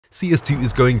CS2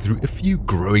 is going through a few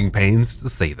growing pains to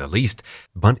say the least,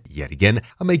 but yet again,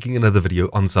 I'm making another video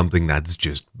on something that's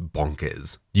just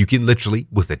bonkers. You can literally,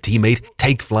 with a teammate,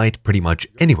 take flight pretty much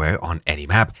anywhere on any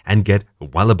map and get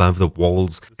well above the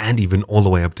walls and even all the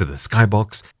way up to the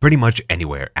skybox, pretty much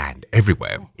anywhere and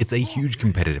everywhere. It's a huge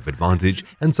competitive advantage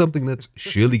and something that's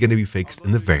surely going to be fixed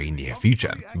in the very near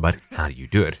future. But how do you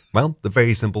do it? Well, the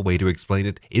very simple way to explain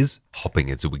it is hopping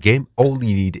into a game. All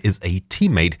you need is a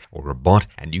teammate or a bot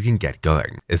and you can get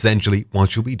going. Essentially,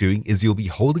 what you'll be doing is you'll be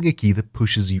holding a key that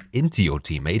pushes you into your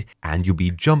teammate and you'll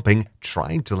be jumping,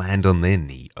 trying to land on their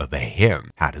knee over here.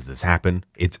 How does this happen?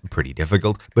 It's pretty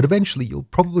difficult, but eventually you'll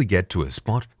probably get to a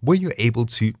spot where you're able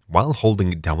to, while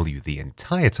holding W the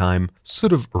entire time,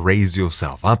 sort of raise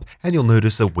yourself up and you'll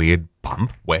notice a weird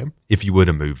bump where if you were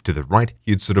to move to the right,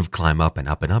 you'd sort of climb up and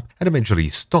up and up and eventually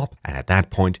stop, and at that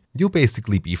point you'll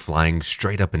basically be flying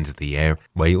straight up into the air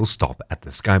where you'll stop at the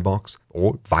skybox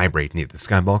or vibrate near the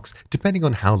skybox depending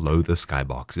on how low the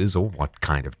skybox is or what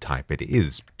kind of type it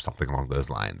is, something along those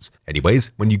lines.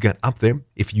 Anyways, when you get up there,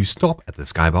 if you stop at the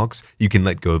skybox, you can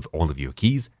let go of all of your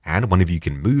keys and one of you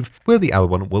can move where the other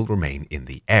one will remain in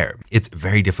the air. It's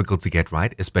very difficult to get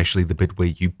right, especially the bit where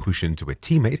you push into a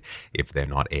teammate if they're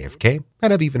not AFK.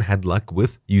 And I've even had luck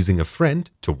with using a friend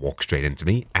to walk straight into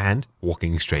me and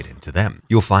walking straight into them.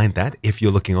 You'll find that if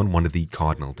you're looking on one of the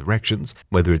cardinal directions,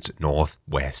 whether it's north,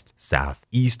 west, south,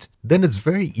 east, then it's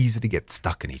very easy to get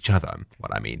stuck in each other.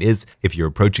 What I mean is, if you're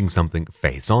approaching something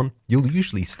face on, you'll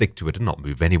usually stick to it and not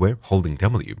move anywhere, holding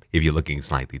W. If you're looking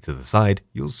slightly to the side,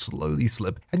 you'll slowly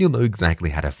slip and you'll know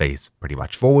exactly how to face pretty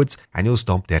much forwards and you'll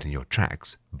stop dead in your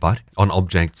tracks. But on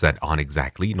objects that aren't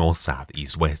exactly north, south,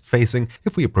 east, west facing,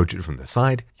 if we approach it from the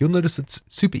side, you'll notice it's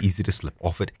super easy to slip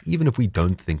off it even if we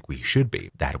don't think we should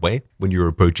be. That way, when you're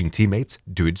approaching teammates,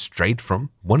 do it straight from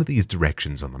one of these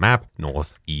directions on the map,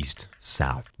 north, east,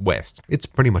 south, west. It's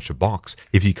pretty much a box.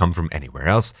 If you come from anywhere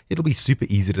else, it'll be super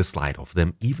easy to slide off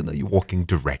them even though you're walking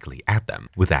directly at them.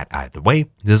 With that either way,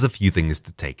 there's a few things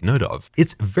to take note of.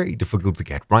 It's very difficult to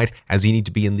get right as you need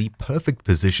to be in the perfect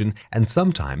position and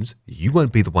sometimes you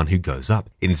won't be the one who goes up.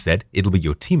 Instead, it'll be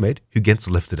your teammate who gets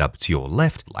lifted up to your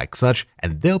left like such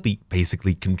and they'll be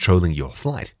basically controlling your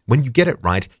flight. When you get it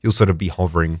right, you'll sort of be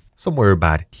hovering somewhere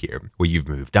about here where you've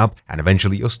moved up and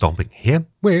eventually you're stopping here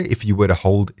where if you were to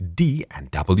hold D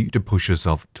and W to push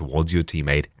yourself towards your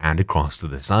teammate and across to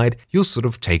the side, you'll sort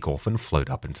of take off and float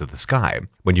up into the sky.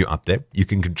 When you're up there, you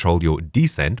can control your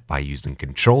descent by using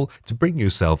control to bring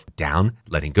yourself down.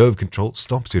 Letting go of control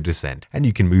stops your descent and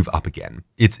you can move up again.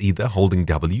 It's either holding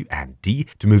W and D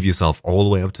to move yourself all the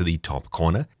way up to the top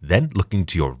corner, then looking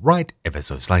to your right ever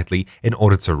so slightly in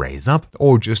order to raise up,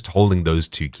 or just holding those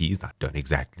two keys. I don't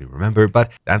exactly remember,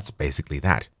 but that's basically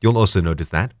that. You'll also notice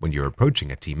that when you're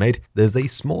approaching a teammate, there's a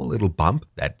small little bump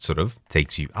that sort of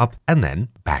takes you up and then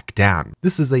back down.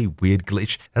 This is a weird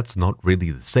glitch that's not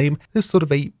really the same. There's sort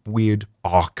of a weird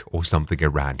arc or something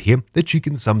around here that you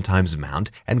can sometimes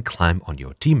mount and climb on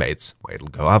your teammates where it'll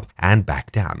go up and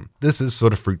back down. This is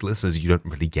sort of fruitless as you don't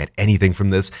really get anything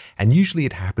from this and usually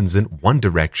it happens in one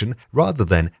direction rather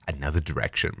than another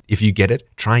direction. If you get it,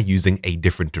 try using a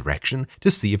different direction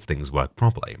to see if things work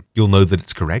properly. You'll know that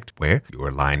it's correct where you're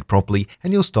aligned properly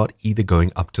and you'll start either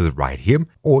going up to the right here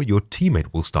or your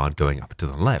teammate will start going up to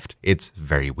the left. It's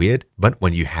very weird, but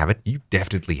when you have it, you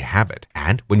definitely have it.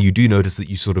 And when you do notice that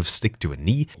you sort of stick to a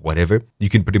knee or whatever, you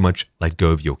can pretty much let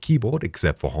go of your keyboard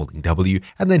except for holding W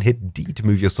and then hit D to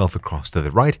move yourself across to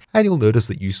the right and you'll notice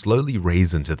that you slowly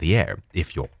raise into the air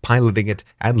if you're piloting it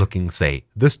and looking, say,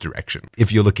 this direction.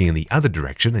 If you're looking in the other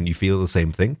direction and you feel the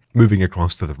same thing, moving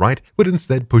across to the right would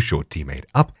instead push your teammate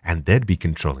up and they'd be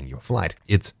controlling your flight.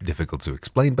 It's difficult to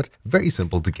explain, but very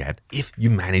simple to get if you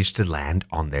manage to land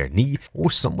on their knee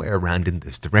or somewhere around in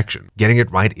this direction. Getting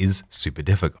it right is super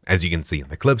difficult. As you can see in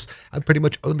the clips, I've pretty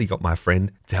much only got my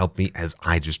friend to help me as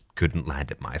I just couldn't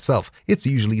land it myself. It's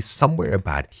usually somewhere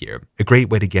about here. A great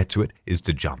way to get to it is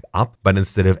to jump up, but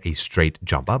instead of a straight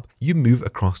jump up, you move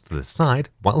across to the side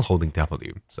while holding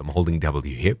W. So I'm holding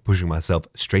W here, pushing myself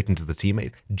straight into the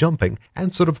teammate, jumping,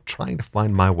 and sort of trying to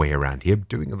find my way around here,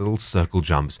 doing a little circle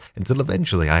jumps until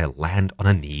eventually I land on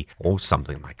a knee or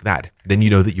something like that. Then you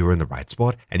know that you're in the right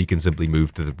spot and you can simply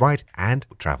move to the right and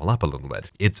travel up a little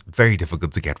bit. It's very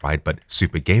difficult to get right, but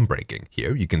super game breaking.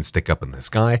 Here you can stick up in the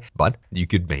sky, but you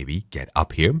could maybe get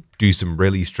up here, do some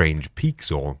really strange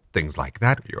peaks or things like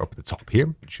that. You're up at the top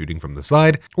here, shooting from the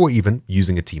side, or even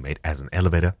using a teammate as an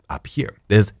elevator up here.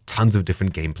 There's tons of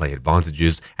different gameplay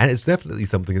advantages, and it's definitely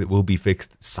something that will be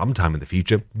fixed sometime in the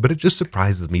future, but it just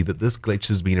surprises me that this glitch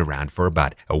has been around for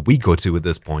about a week or two at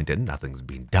this point and nothing's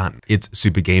been done. It's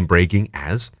super game breaking,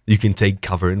 as you can take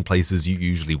cover in places you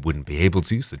usually wouldn't be able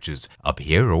to, such as up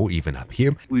here or even up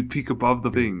here. We peek above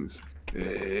the things.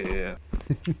 Yeah.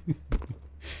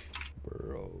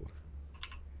 Bro.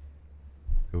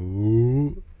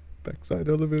 Oh, backside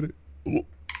elevator. Oh.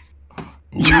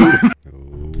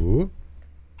 Oh.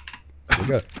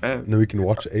 Okay. And then we can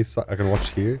watch a side. I can watch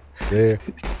here, there,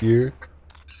 here.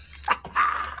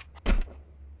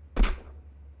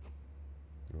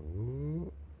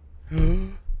 Oh.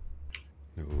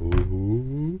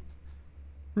 No.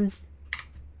 Roof.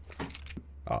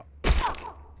 Ah.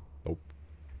 Nope.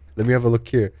 Let me have a look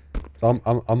here. So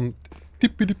I'm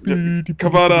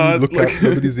Come on, look out,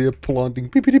 nobody's here planting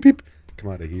beep beep beep. Come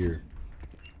out of here.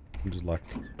 I'm just like,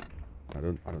 I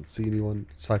don't see anyone.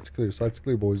 Sights clear,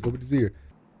 boys, nobody's here.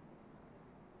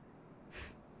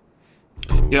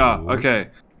 Yeah, okay.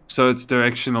 So it's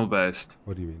directional based.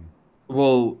 What do you mean?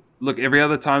 Well, look, every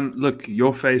other time, look,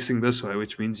 you're facing this way,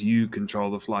 which means you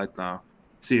control the flight now.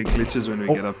 See, it glitches when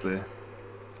we get up there.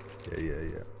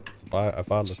 Yeah.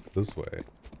 If I look this way,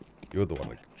 you're the one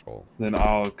that control. Then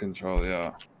I'll control,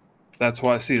 yeah. That's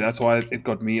why it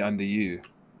got me under you.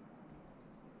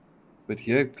 But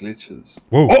here it glitches.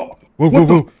 Whoa. Oh!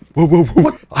 Whoa.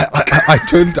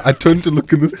 I turned to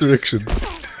look in this direction.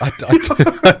 I turned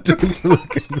to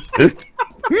look in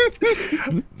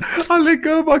I let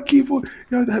go of my keyboard.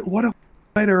 Yo, what a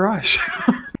way to rush.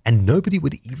 And nobody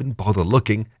would even bother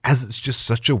looking, as it's just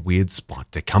such a weird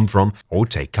spot to come from or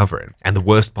take cover in. And the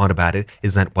worst part about it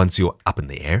is that once you're up in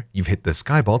the air, you've hit the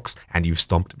skybox and you've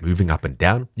stopped moving up and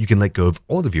down, you can let go of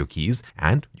all of your keys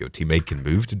and your teammate can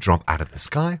move to drop out of the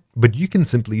sky, but you can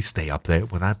simply stay up there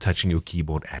without touching your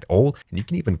keyboard at all, and you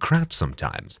can even crouch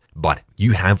sometimes. But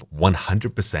you have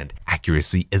 100%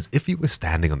 accuracy as if you were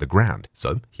standing on the ground.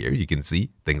 So here you can see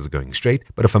things are going straight,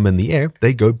 but if I'm in the air,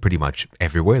 they go pretty much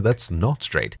everywhere that's not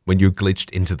straight. When you're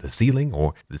glitched into the ceiling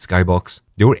or the skybox,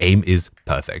 your aim is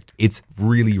perfect. It's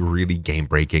really, really game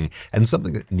breaking and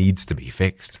something that needs to be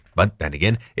fixed. But then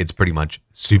again, it's pretty much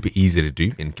super easy to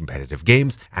do in competitive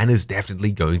games and is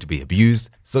definitely going to be abused.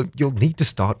 So you'll need to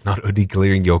start not only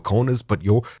clearing your corners, but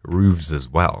your roofs as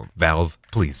well. Valve,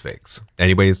 please fix.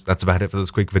 Anyways, that's about it for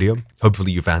this quick video.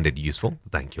 Hopefully you found it useful.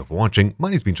 Thank you for watching. My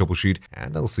name's been Troubleshoot,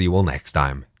 and I'll see you all next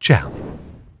time. Ciao.